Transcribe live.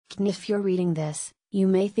If you're reading this, you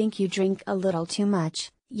may think you drink a little too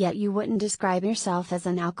much, yet you wouldn't describe yourself as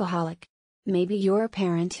an alcoholic. Maybe you're a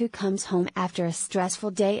parent who comes home after a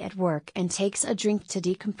stressful day at work and takes a drink to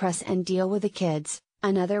decompress and deal with the kids,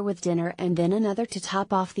 another with dinner and then another to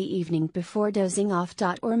top off the evening before dozing off.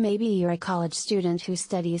 Or maybe you're a college student who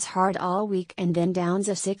studies hard all week and then downs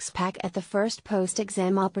a six-pack at the first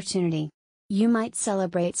post-exam opportunity. You might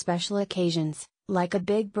celebrate special occasions, like a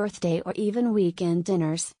big birthday or even weekend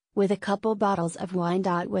dinners, with a couple bottles of wine.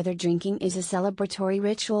 Whether drinking is a celebratory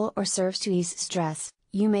ritual or serves to ease stress,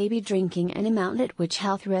 you may be drinking an amount at which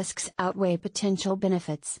health risks outweigh potential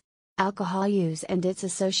benefits. Alcohol use and its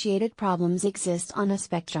associated problems exist on a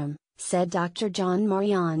spectrum, said Dr. John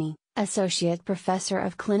Mariani, Associate Professor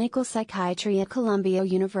of Clinical Psychiatry at Columbia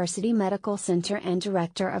University Medical Center and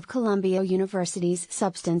Director of Columbia University's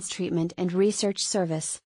Substance Treatment and Research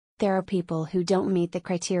Service. There are people who don't meet the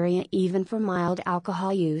criteria even for mild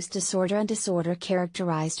alcohol use disorder, a disorder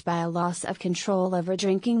characterized by a loss of control over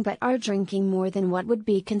drinking but are drinking more than what would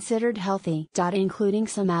be considered healthy. Including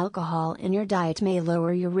some alcohol in your diet may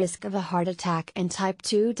lower your risk of a heart attack and type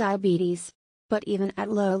 2 diabetes. But even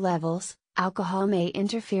at low levels, alcohol may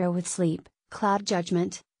interfere with sleep, cloud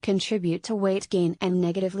judgment, contribute to weight gain and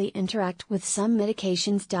negatively interact with some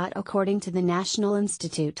medications. According to the National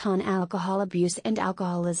Institute on Alcohol Abuse and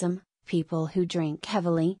Alcoholism, people who drink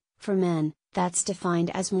heavily, for men, that's defined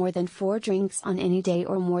as more than 4 drinks on any day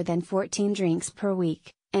or more than 14 drinks per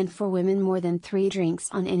week, and for women more than 3 drinks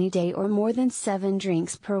on any day or more than 7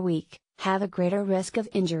 drinks per week, have a greater risk of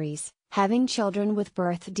injuries, having children with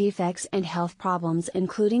birth defects and health problems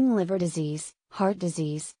including liver disease, heart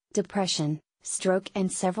disease, depression, stroke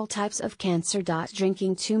and several types of cancer.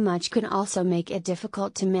 Drinking too much could also make it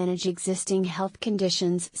difficult to manage existing health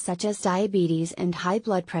conditions such as diabetes and high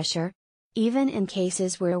blood pressure. Even in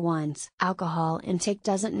cases where one's alcohol intake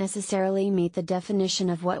doesn't necessarily meet the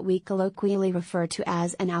definition of what we colloquially refer to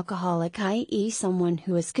as an alcoholic, i.e. someone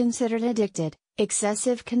who is considered addicted,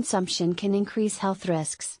 excessive consumption can increase health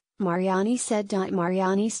risks, Mariani said.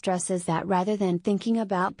 Mariani stresses that rather than thinking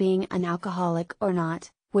about being an alcoholic or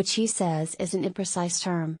not, which he says isn't a precise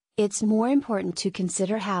term, it's more important to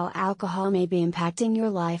consider how alcohol may be impacting your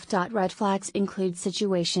life. Red flags include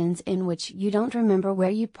situations in which you don't remember where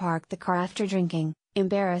you parked the car after drinking,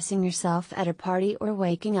 embarrassing yourself at a party, or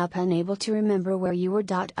waking up unable to remember where you were.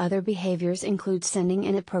 Other behaviors include sending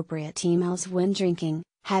inappropriate emails when drinking,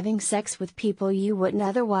 having sex with people you wouldn't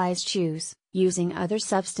otherwise choose, using other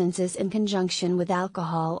substances in conjunction with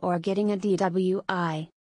alcohol, or getting a DWI.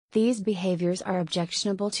 These behaviors are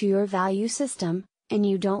objectionable to your value system, and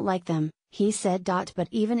you don't like them, he said. But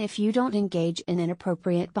even if you don't engage in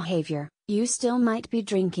inappropriate behavior, you still might be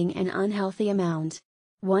drinking an unhealthy amount.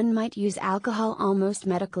 One might use alcohol almost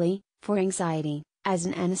medically, for anxiety, as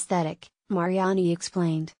an anesthetic, Mariani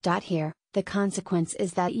explained. Here, the consequence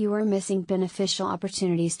is that you are missing beneficial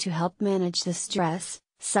opportunities to help manage the stress,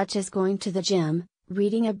 such as going to the gym,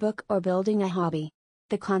 reading a book, or building a hobby.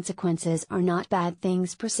 The consequences are not bad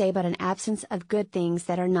things per se, but an absence of good things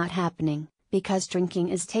that are not happening, because drinking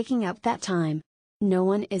is taking up that time. No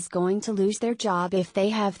one is going to lose their job if they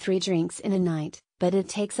have 3 drinks in a night, but it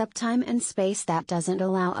takes up time and space that doesn't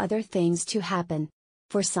allow other things to happen.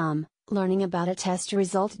 For some, learning about a test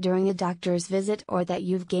result during a doctor's visit or that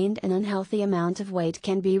you've gained an unhealthy amount of weight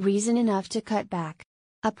can be reason enough to cut back.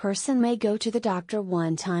 A person may go to the doctor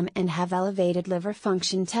one time and have elevated liver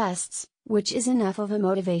function tests, which is enough of a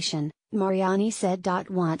motivation, Mariani said.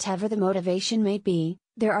 Whatever the motivation may be,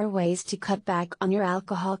 there are ways to cut back on your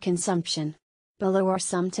alcohol consumption. Below are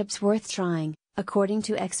some tips worth trying, according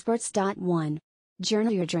to experts. 1.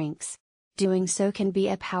 Journal your drinks. Doing so can be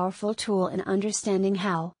a powerful tool in understanding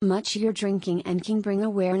how much you're drinking and can bring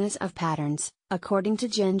awareness of patterns, according to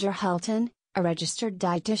Ginger Helton, a registered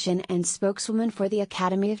dietitian and spokeswoman for the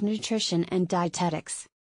Academy of Nutrition and Dietetics.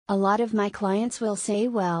 A lot of my clients will say,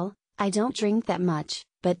 well, I don't drink that much,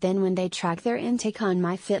 but then when they track their intake on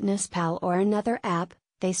MyFitnessPal or another app,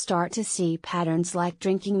 they start to see patterns like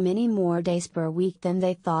drinking many more days per week than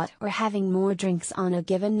they thought, or having more drinks on a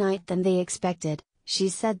given night than they expected, she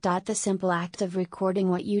said. The simple act of recording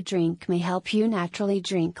what you drink may help you naturally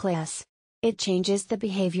drink less. It changes the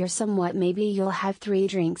behavior somewhat. Maybe you'll have 3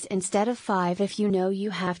 drinks instead of 5 if you know you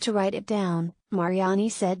have to write it down, Mariani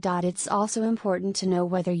said. It's also important to know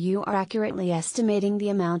whether you are accurately estimating the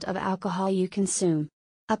amount of alcohol you consume.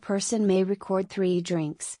 A person may record 3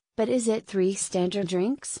 drinks, but is it 3 standard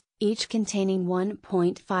drinks, each containing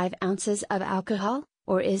 1.5 ounces of alcohol,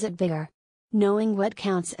 or is it bigger? Knowing what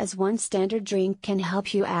counts as one standard drink can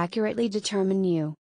help you accurately determine